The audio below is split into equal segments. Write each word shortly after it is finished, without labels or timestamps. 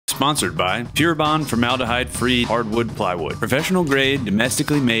Sponsored by Pure Bond formaldehyde-free hardwood plywood. Professional grade,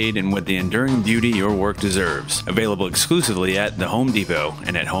 domestically made, and with the enduring beauty your work deserves. Available exclusively at the Home Depot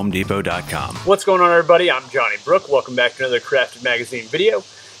and at homedepot.com. What's going on, everybody? I'm Johnny Brook. Welcome back to another Crafted Magazine video.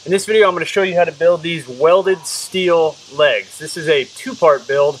 In this video, I'm going to show you how to build these welded steel legs. This is a two-part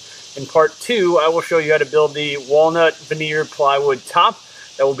build. In part two, I will show you how to build the walnut veneer plywood top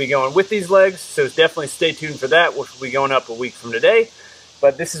that will be going with these legs. So definitely stay tuned for that, which will be going up a week from today.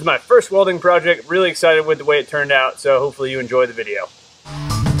 But this is my first welding project. Really excited with the way it turned out, so hopefully you enjoy the video.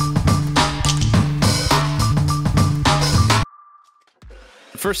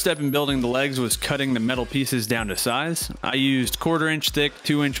 The first step in building the legs was cutting the metal pieces down to size. I used 1/4 inch thick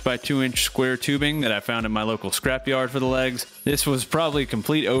 2" by 2" square tubing that I found in my local scrapyard for the legs. This was probably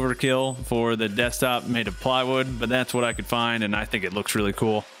complete overkill for the desktop made of plywood, but that's what I could find and I think it looks really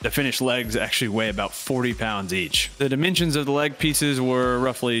cool. The finished legs actually weigh about 40 pounds each. The dimensions of the leg pieces were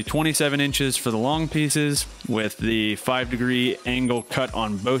roughly 27 inches for the long pieces, with the 5-degree angle cut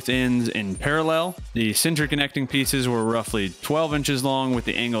on both ends in parallel. The center connecting pieces were roughly 12 inches long with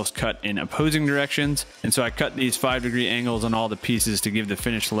the angles cut in opposing directions, and so I cut these 5-degree angles on all the pieces to give the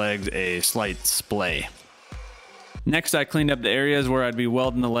finished legs a slight splay. Next, I cleaned up the areas where I'd be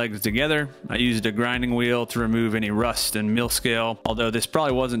welding the legs together. I used a grinding wheel to remove any rust and mill scale, although this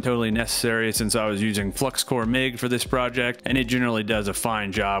probably wasn't totally necessary since I was using flux core MIG for this project, and it generally does a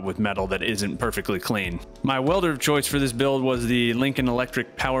fine job with metal that isn't perfectly clean. My welder of choice for this build was the Lincoln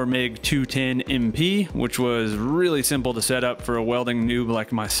Electric Power MIG 210 MP, which was really simple to set up for a welding noob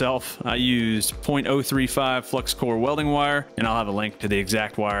like myself. I used .035 flux core welding wire, and I'll have a link to the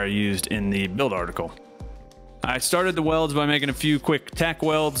exact wire I used in the build article. I started the welds by making a few quick tack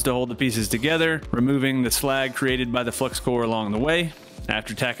welds to hold the pieces together, removing the slag created by the flux core along the way.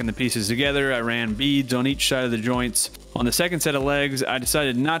 After tacking the pieces together, I ran beads on each side of the joints. On the second set of legs, I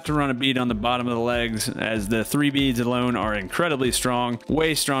decided not to run a bead on the bottom of the legs, as the 3 beads alone are incredibly strong,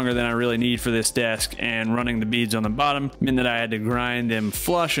 way stronger than I really need for this desk, and running the beads on the bottom meant that I had to grind them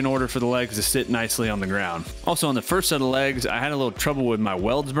flush in order for the legs to sit nicely on the ground. Also, on the first set of legs, I had a little trouble with my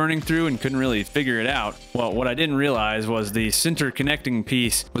welds burning through and couldn't really figure it out. Well, what I didn't realize was the center connecting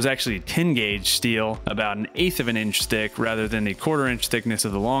piece was actually 10 gauge steel, about 1/8 of an inch thick, rather than the 1/4 inch thickness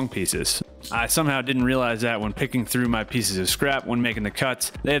of the long pieces. I somehow didn't realize that when picking through my pieces of scrap when making the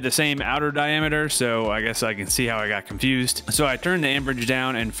cuts. They had the same outer diameter, so I guess I can see how I got confused. So I turned the amperage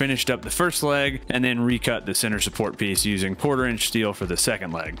down and finished up the first leg, and then recut the center support piece using 1/4 inch steel for the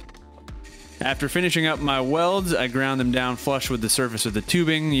second leg. After finishing up my welds, I ground them down flush with the surface of the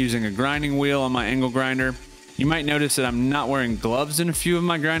tubing using a grinding wheel on my angle grinder. You might notice that I'm not wearing gloves in a few of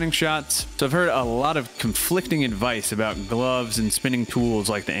my grinding shots. So I've heard a lot of conflicting advice about gloves and spinning tools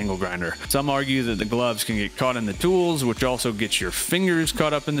like the angle grinder. Some argue that the gloves can get caught in the tools, which also gets your fingers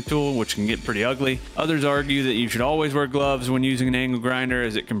caught up in the tool, which can get pretty ugly. Others argue that you should always wear gloves when using an angle grinder,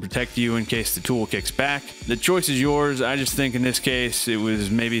 as it can protect you in case the tool kicks back. The choice is yours. I just think in this case it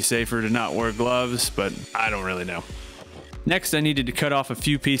was maybe safer to not wear gloves, but I don't really know. Next, I needed to cut off a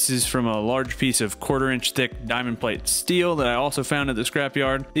few pieces from a large piece of 1/4 inch thick diamond plate steel that I also found at the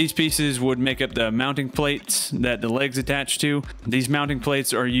scrapyard. These pieces would make up the mounting plates that the legs attach to. These mounting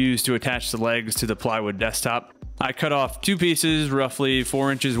plates are used to attach the legs to the plywood desktop. I cut off 2 pieces roughly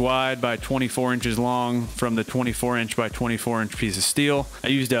 4 inches wide by 24 inches long from the 24 inch by 24 inch piece of steel. I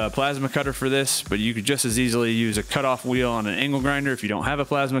used a plasma cutter for this, but you could just as easily use a cutoff wheel on an angle grinder if you don't have a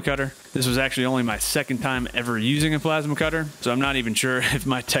plasma cutter. This was actually only my second time ever using a plasma cutter, so I'm not even sure if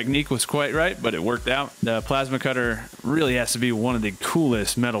my technique was quite right, but it worked out. The plasma cutter really has to be one of the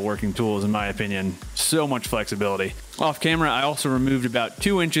coolest metalworking tools in my opinion. So much flexibility. Off camera, I also removed about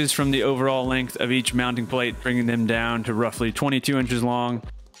 2 inches from the overall length of each mounting plate, bringing them down to roughly 22 inches long.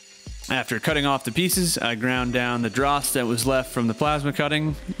 After cutting off the pieces, I ground down the dross that was left from the plasma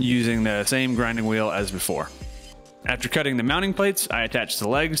cutting using the same grinding wheel as before. After cutting the mounting plates, I attached the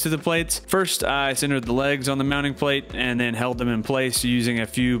legs to the plates. First, I centered the legs on the mounting plate and then held them in place using a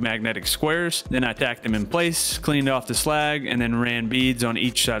few magnetic squares. Then I tacked them in place, cleaned off the slag, and then ran beads on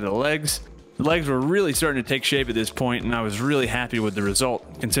each side of the legs. The legs were really starting to take shape at this point, and I was really happy with the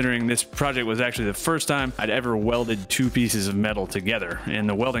result, considering this project was actually the first time I'd ever welded 2 pieces of metal together. In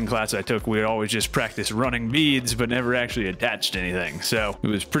the welding class I took, we would always just practice running beads, but never actually attached anything, so it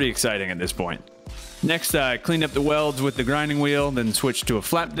was pretty exciting at this point. Next, I cleaned up the welds with the grinding wheel, then switched to a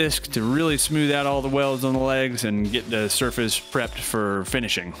flap disc to really smooth out all the welds on the legs and get the surface prepped for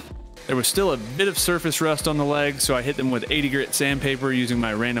finishing. There was still a bit of surface rust on the legs, so I hit them with 80 grit sandpaper using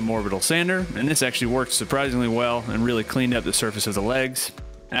my random orbital sander, and this actually worked surprisingly well and really cleaned up the surface of the legs.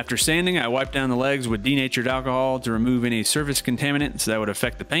 After sanding, I wiped down the legs with denatured alcohol to remove any surface contaminants that would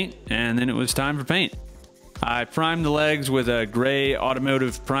affect the paint, and then it was time for paint. I primed the legs with a gray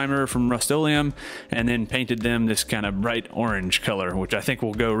automotive primer from Rust-Oleum and then painted them this kind of bright orange color, which I think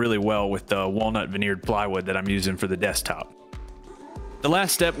will go really well with the walnut veneered plywood that I'm using for the desktop. The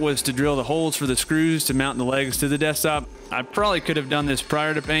last step was to drill the holes for the screws to mount the legs to the desktop. I probably could have done this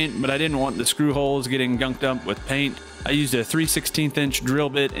prior to paint, but I didn't want the screw holes getting gunked up with paint. I used a 3/16 inch drill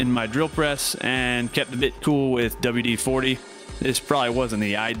bit in my drill press and kept the bit cool with WD-40. This probably wasn't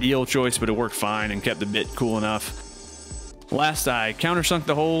the ideal choice, but it worked fine and kept the bit cool enough. Last, I countersunk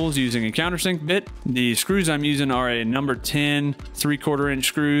the holes using a countersink bit. The screws I'm using are a number 10 3/4 inch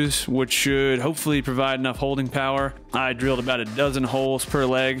screws, which should hopefully provide enough holding power. I drilled about a dozen holes per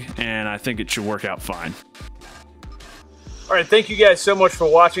leg, and I think it should work out fine. All right, thank you guys so much for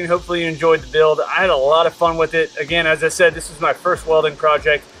watching. Hopefully you enjoyed the build. I had a lot of fun with it. Again, as I said, this was my first welding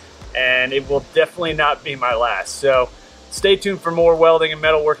project, and it will definitely not be my last. So stay tuned for more welding and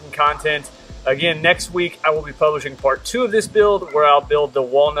metalworking content. Again, next week I will be publishing part 2 of this build, where I'll build the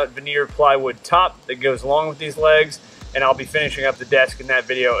walnut veneer plywood top that goes along with these legs, and I'll be finishing up the desk in that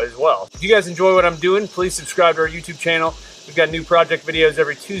video as well. If you guys enjoy what I'm doing, please subscribe to our YouTube channel. We've got new project videos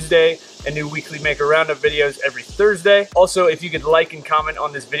every Tuesday and new weekly Maker Roundup videos every Thursday. Also, if you could like and comment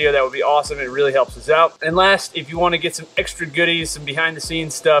on this video, that would be awesome. It really helps us out. And last, if you want to get some extra goodies, some behind the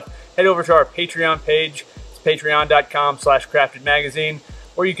scenes stuff, head over to our Patreon page. patreon.com/craftedmagazine,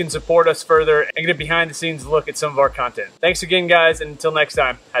 where you can support us further and get a behind the scenes look at some of our content. Thanks again, guys, and until next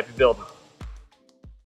time, happy building.